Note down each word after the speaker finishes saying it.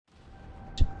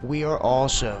We are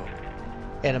also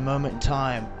at a moment in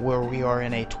time where we are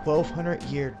in a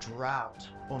 1,200-year drought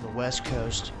on the West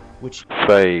Coast, which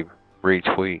Save,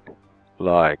 retweet,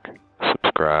 like,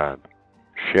 subscribe,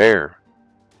 share.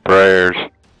 Prayers.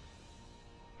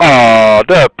 Aw,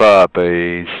 the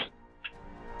puppies.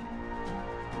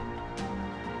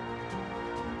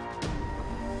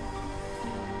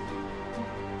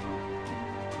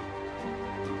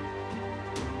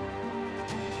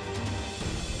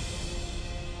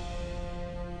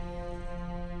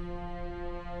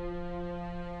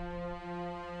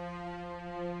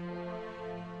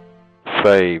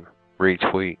 Save,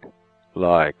 retweet,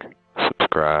 like,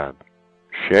 subscribe,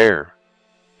 share.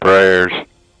 Prayers.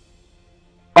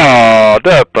 Aw,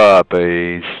 the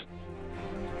puppies.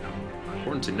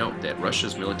 Important to note that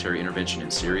Russia's military intervention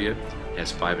in Syria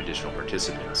has 5 additional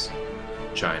participants: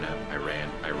 China, Iran,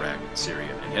 Iraq,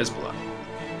 Syria, and Hezbollah.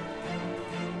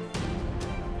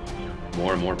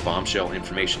 More and more bombshell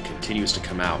information continues to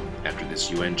come out after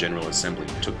this UN General Assembly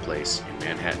took place in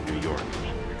Manhattan, New York.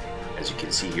 As you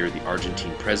can see here, the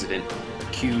Argentine president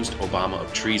accused Obama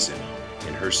of treason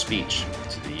in her speech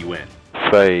to the UN.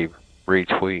 Save,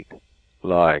 retweet,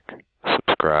 like,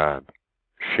 subscribe,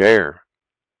 share.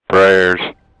 Prayers.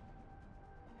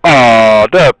 Aw,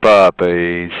 the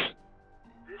puppies.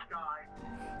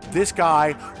 This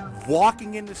guy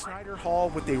walking into Snyder Hall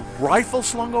with a rifle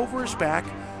slung over his back,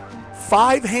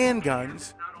 5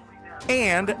 handguns,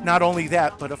 and not only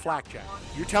that, but a flak jacket.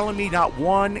 You're telling me not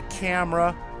one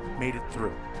camera made it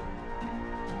through?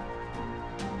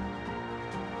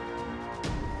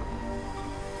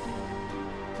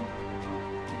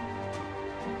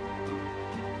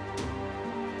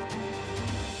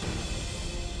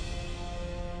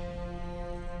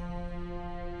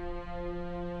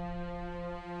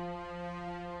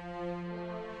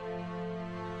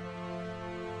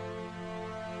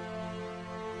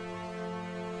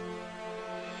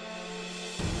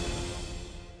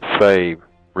 Save,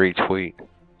 retweet,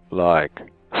 like,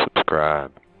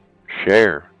 subscribe,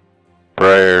 share.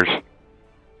 Prayers.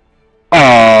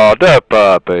 Aw, the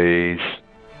puppies.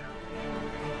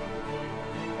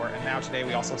 And now today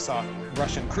we also saw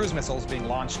Russian cruise missiles being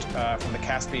launched from the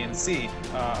Caspian Sea,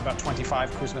 about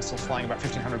 25 cruise missiles flying about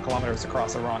 1,500 kilometers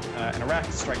across Iran and Iraq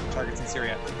to strike targets in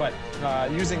Syria. But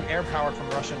using air power from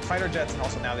Russian fighter jets and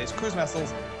also now these cruise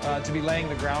missiles to be laying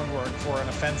the groundwork for an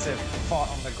offensive fought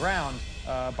on the ground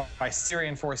by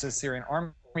Syrian forces, Syrian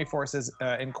army forces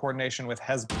in coordination with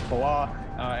Hezbollah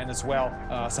and as well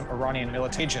some Iranian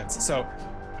military agents. So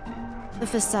the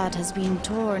facade has been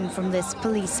torn from this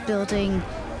police building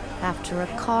after a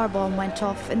car bomb went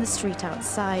off in the street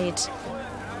outside.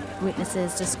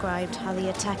 Witnesses described how the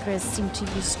attackers seemed to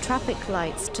use traffic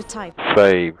lights to type.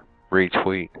 Save,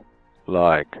 retweet,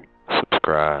 like,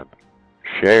 subscribe,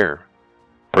 share.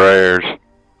 Prayers.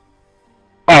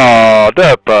 Aw,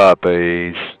 the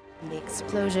puppies. The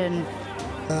explosion.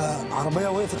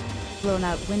 Blown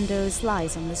out windows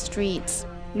lies on the streets.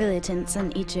 Militants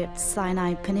in Egypt's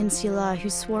Sinai Peninsula who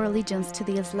swore allegiance to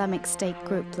the Islamic State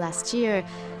group last year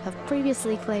have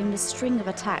previously claimed a string of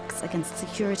attacks against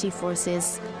security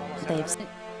forces. They've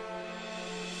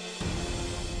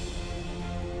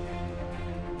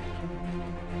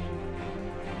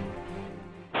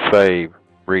Save,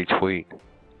 retweet,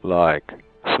 like,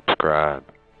 subscribe,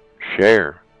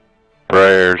 share.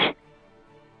 Prayers.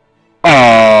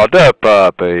 Aw, the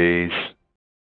puppies.